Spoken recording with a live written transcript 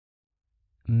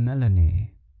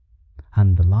Melanie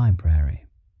and the Library.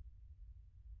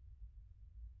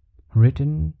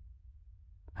 Written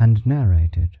and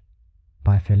narrated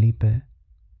by Felipe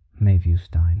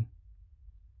Mayviewstein.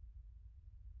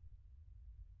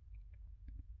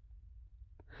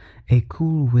 A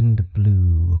cool wind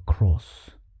blew across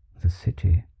the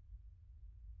city.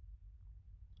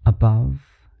 Above,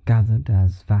 gathered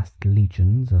as vast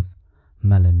legions of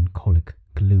melancholic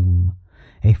gloom,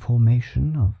 a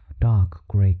formation of dark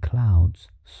grey clouds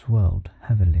swirled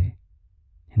heavily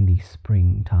in the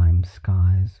springtime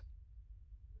skies.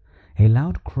 A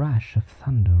loud crash of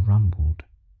thunder rumbled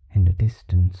in the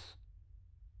distance.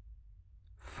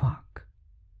 "Fuck,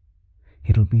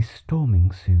 it'll be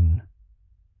storming soon,"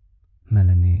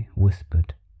 Melanie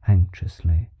whispered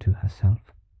anxiously to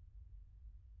herself.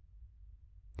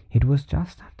 It was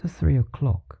just after 3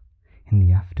 o'clock in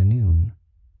the afternoon.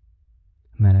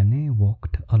 Melanie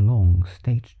walked along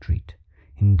State Street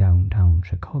in downtown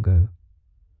Chicago.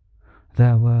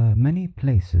 There were many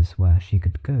places where she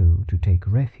could go to take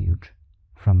refuge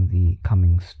from the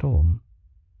coming storm.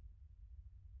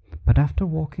 But after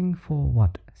walking for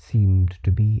what seemed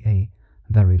to be a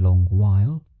very long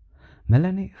while,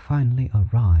 Melanie finally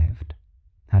arrived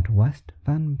at West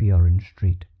Van Buren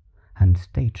Street and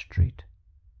State Street,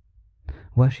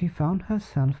 where she found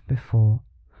herself before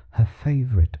her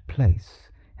favorite place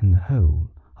in the whole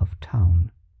of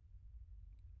town,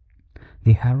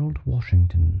 the Harold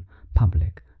Washington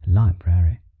Public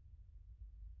Library.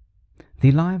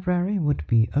 The library would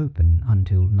be open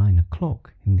until 9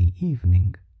 o'clock in the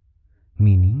evening,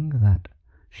 meaning that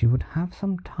she would have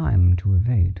some time to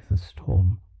evade the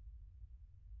storm.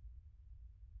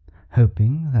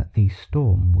 Hoping that the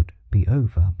storm would be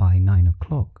over by 9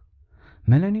 o'clock,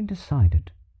 Melanie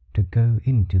decided to go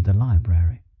into the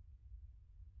library.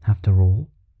 After all,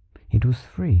 it was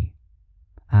free,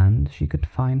 and she could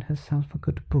find herself a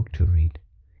good book to read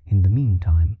in the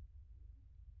meantime.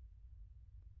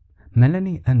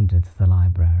 Melanie entered the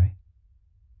library,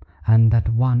 and at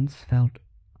once felt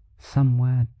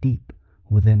somewhere deep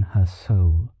within her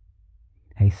soul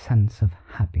a sense of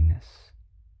happiness,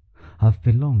 of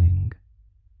belonging.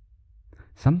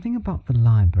 Something about the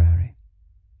library,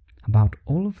 about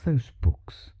all of those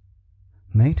books,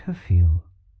 made her feel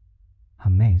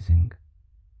amazing.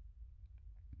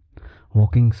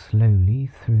 Walking slowly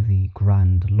through the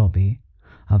grand lobby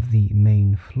of the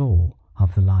main floor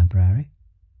of the library,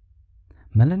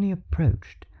 Melanie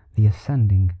approached the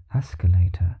ascending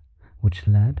escalator which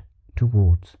led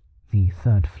towards the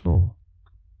 3rd floor.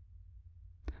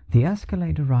 The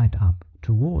escalator right up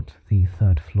towards the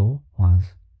 3rd floor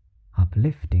was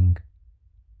uplifting.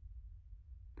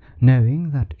 Knowing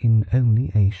that in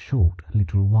only a short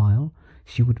little while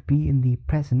she would be in the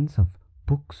presence of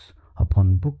books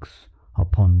upon books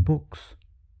upon books,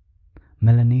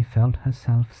 Melanie felt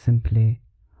herself simply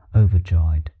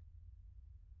overjoyed.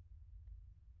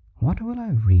 "What will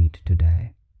I read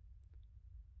today?"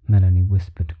 Melanie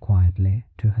whispered quietly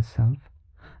to herself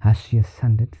as she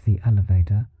ascended the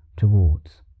elevator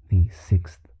towards the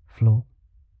 6th floor.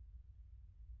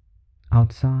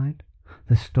 Outside,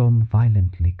 the storm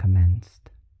violently commenced.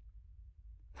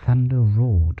 Thunder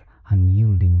roared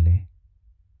unyieldingly.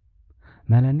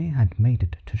 Melanie had made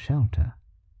it to shelter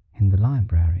in the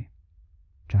library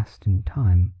just in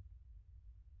time.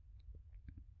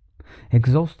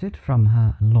 Exhausted from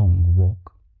her long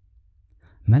walk,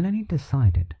 Melanie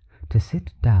decided to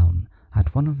sit down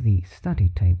at one of the study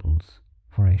tables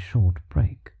for a short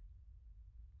break.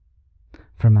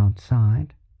 From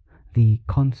outside, the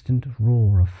constant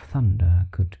roar of thunder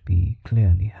could be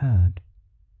clearly heard.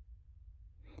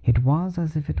 It was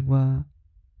as if it were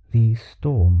the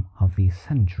storm of the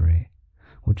century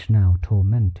which now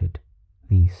tormented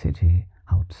the city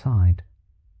outside.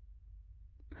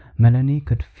 Melanie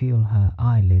could feel her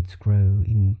eyelids grow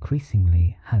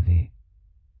increasingly heavy.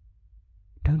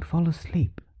 "Don't fall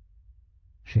asleep,"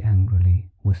 she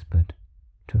angrily whispered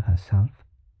to herself.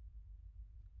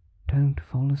 "Don't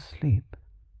fall asleep."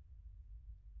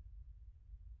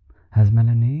 As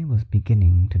Melanie was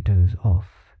beginning to doze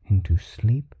off into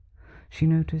sleep, she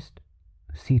noticed,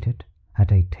 seated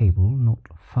at a table not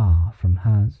far from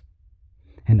hers,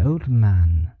 an old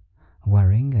man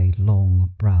wearing a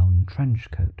long brown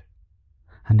trench coat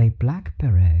and a black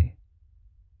beret.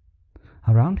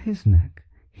 Around his neck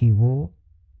he wore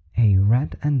a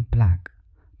red and black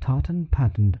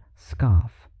tartan-patterned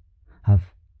scarf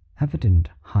of evident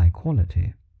high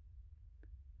quality.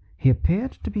 He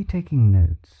appeared to be taking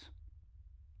notes.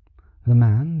 The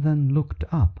man then looked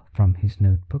up from his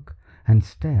notebook and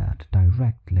stared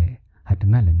directly at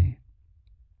Melanie.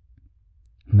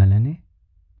 Melanie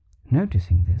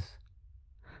noticing this,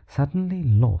 suddenly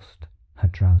lost her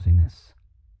drowsiness.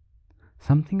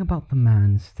 Something about the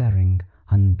man staring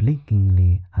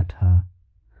unblinkingly at her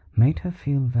made her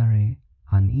feel very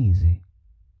uneasy.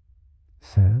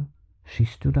 So she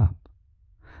stood up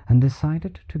and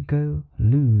decided to go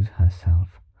lose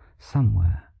herself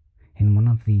somewhere in one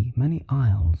of the many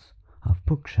aisles of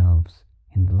bookshelves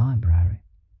in the library.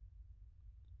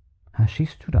 As she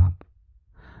stood up,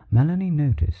 Melanie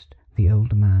noticed the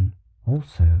old man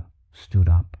also stood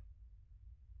up,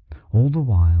 all the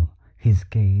while his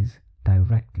gaze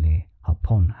directly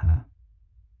upon her.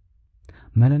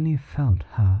 Melanie felt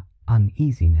her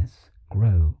uneasiness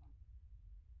grow.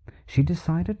 She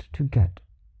decided to get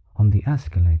on the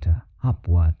escalator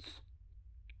upwards.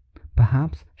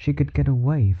 Perhaps she could get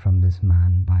away from this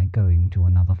man by going to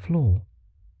another floor.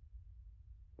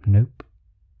 Nope.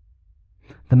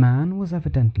 The man was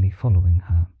evidently following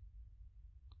her.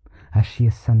 As she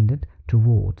ascended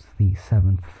towards the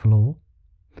 7th floor,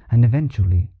 and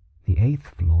eventually the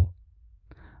 8th floor,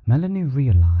 Melanie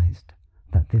realized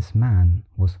that this man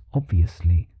was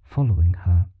obviously following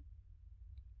her.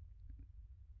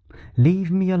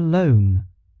 "Leave me alone!"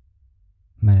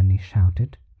 Melanie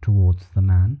shouted towards the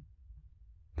man.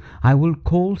 "I will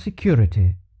call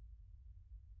security."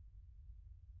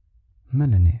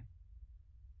 "Melanie,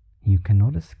 you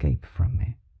cannot escape from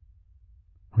me,"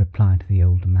 replied the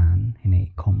old man in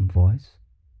a calm voice.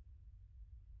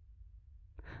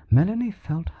 Melanie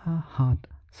felt her heart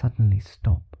suddenly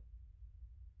stop.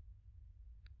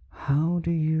 "How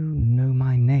do you know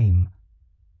my name?"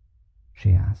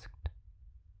 she asked.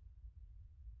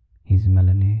 "Is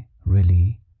Melanie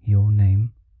really your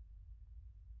name?"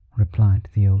 replied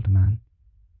the old man.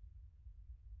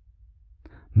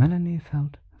 Melanie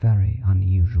felt very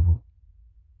unusual.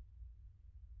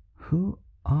 "Who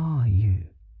are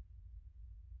you?"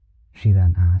 she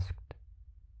then asked.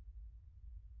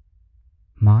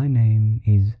 "My name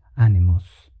is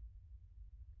Animus,"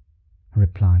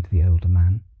 replied the old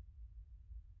man.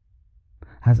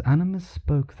 As Animus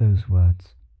spoke those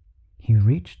words, he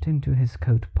reached into his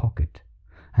coat pocket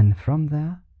and from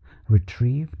there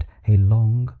retrieved a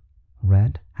long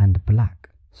red and black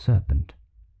serpent.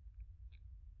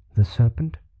 The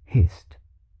serpent hissed.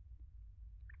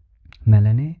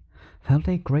 Melanie felt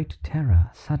a great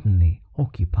terror suddenly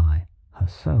occupy her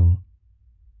soul.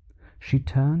 She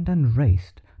turned and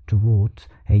raced towards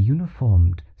a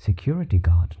uniformed security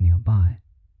guard nearby.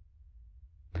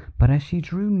 But as she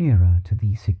drew nearer to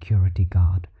the security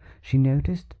guard, she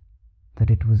noticed that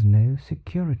it was no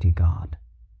security guard.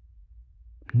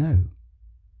 No,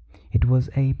 it was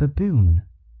a baboon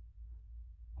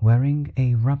wearing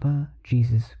a rubber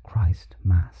Jesus Christ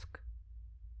mask.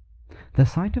 The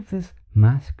sight of this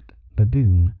masked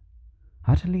baboon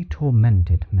utterly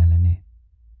tormented Melanie.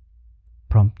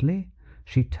 Promptly,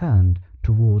 she turned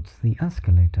towards the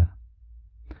escalator,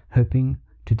 hoping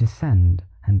to descend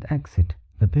and exit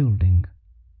the building.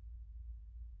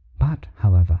 But,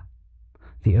 however,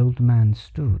 the old man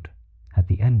stood at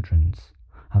the entrance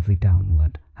of the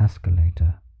downward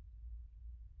escalator.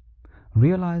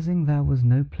 Realizing there was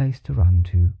no place to run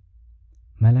to,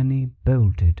 Melanie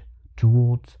bolted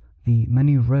towards the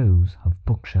many rows of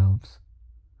bookshelves,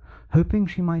 hoping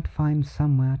she might find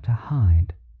somewhere to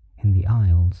hide in the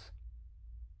aisles.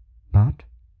 But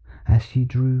as she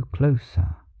drew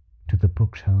closer to the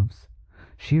bookshelves,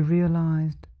 she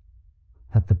realized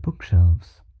that the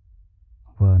bookshelves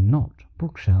were not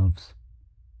bookshelves.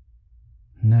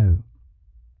 No,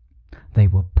 they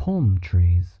were palm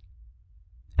trees,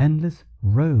 endless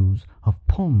rows of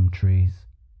palm trees.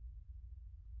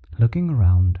 Looking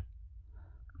around,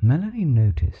 Melanie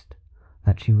noticed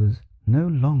that she was no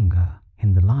longer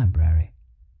in the library.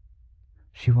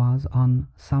 She was on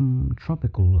some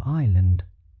tropical island.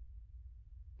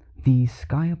 The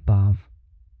sky above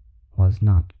was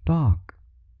not dark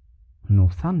nor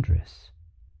thunderous.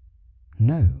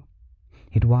 No,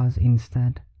 it was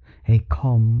instead a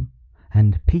calm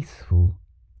and peaceful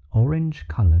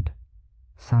orange-colored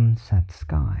sunset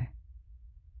sky.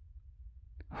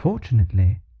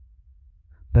 Fortunately,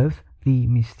 both the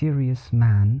mysterious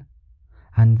man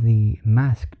and the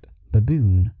masked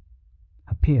baboon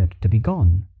appeared to be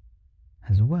gone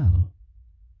as well.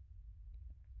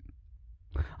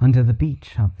 Under the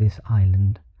beach of this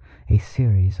island, a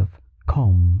series of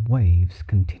calm waves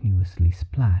continuously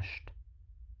splashed.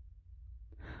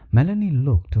 Melanie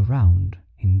looked around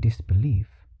in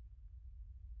disbelief.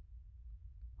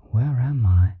 "Where am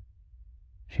I?"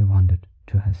 she wondered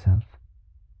to herself.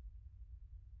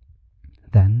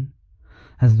 Then,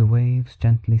 as the waves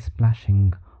gently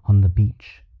splashing on the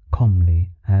beach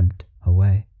calmly ebbed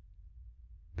away,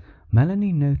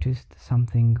 Melanie noticed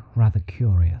something rather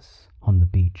curious on the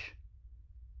beach.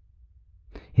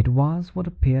 It was what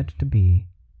appeared to be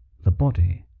the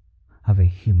body of a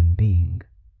human being,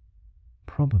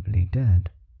 probably dead.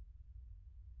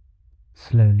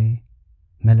 Slowly,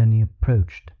 Melanie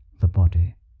approached the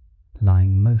body,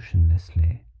 lying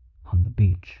motionlessly on the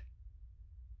beach.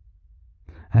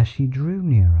 As she drew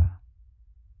nearer,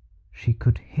 she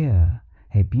could hear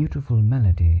a beautiful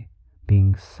melody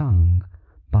being sung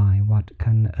by what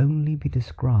can only be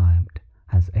described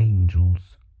as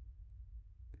angels.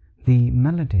 The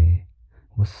melody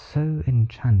was so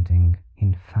enchanting,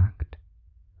 in fact,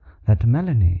 that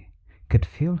Melanie could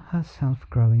feel herself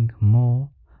growing more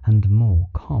and more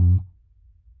calm,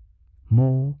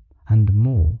 more and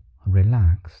more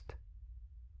relaxed.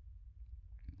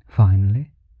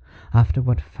 Finally, after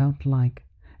what felt like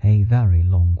a very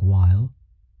long while,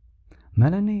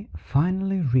 Melanie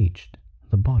finally reached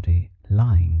the body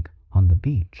lying on the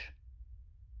beach.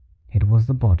 It was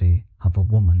the body of a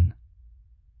woman.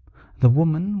 The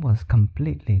woman was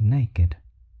completely naked,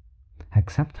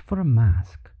 except for a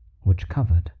mask which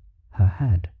covered her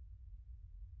head.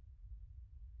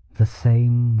 The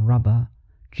same rubber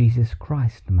Jesus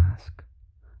Christ mask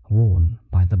worn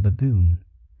by the baboon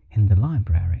in the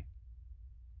library.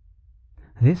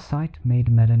 This sight made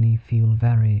Melanie feel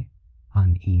very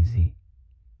uneasy.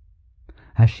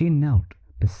 As she knelt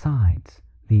beside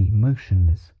the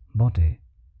motionless body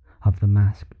of the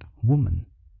masked woman,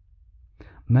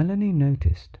 Melanie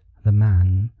noticed the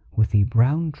man with the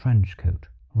brown trench coat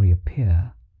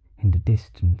reappear in the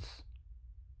distance.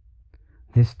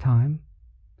 This time,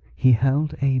 he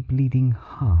held a bleeding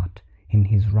heart in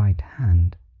his right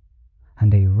hand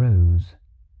and a rose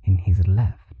in his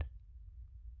left.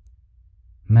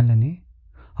 Melanie,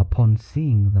 upon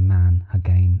seeing the man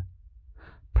again,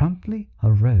 promptly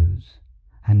arose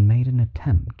and made an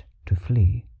attempt to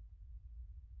flee.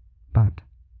 But,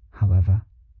 however,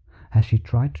 as she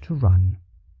tried to run,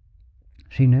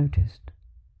 she noticed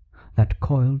that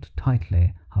coiled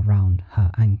tightly around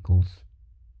her ankles,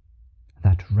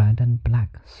 that red and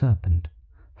black serpent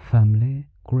firmly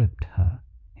gripped her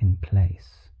in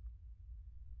place.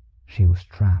 She was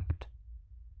trapped.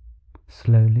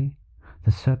 Slowly,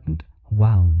 the serpent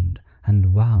wound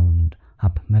and wound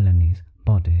up Melanie's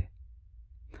body,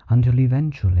 until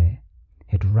eventually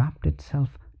it wrapped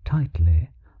itself tightly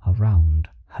around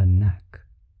her neck.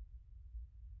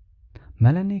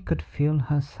 Melanie could feel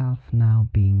herself now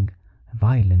being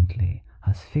violently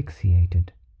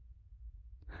asphyxiated.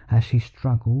 As she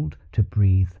struggled to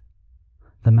breathe,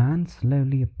 the man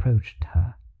slowly approached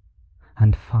her,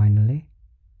 and finally,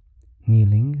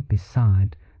 kneeling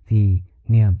beside the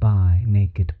nearby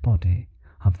naked body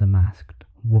of the masked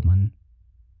woman,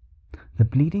 the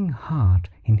bleeding heart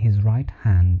in his right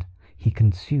hand he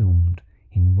consumed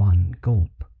in one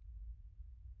gulp.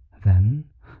 Then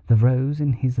the rose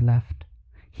in his left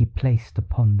he placed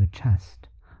upon the chest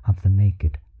of the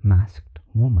naked masked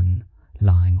woman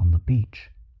lying on the beach.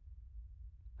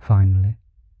 Finally,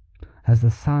 as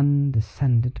the sun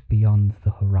descended beyond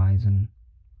the horizon,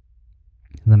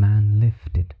 the man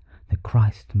lifted the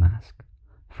Christ mask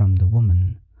from the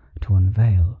woman to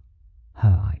unveil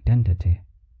her identity.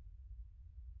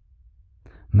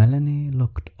 Melanie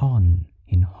looked on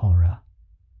in horror.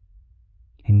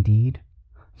 Indeed,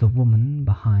 the woman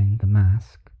behind the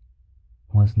mask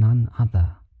was none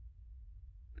other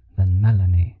than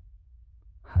Melanie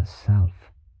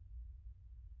herself.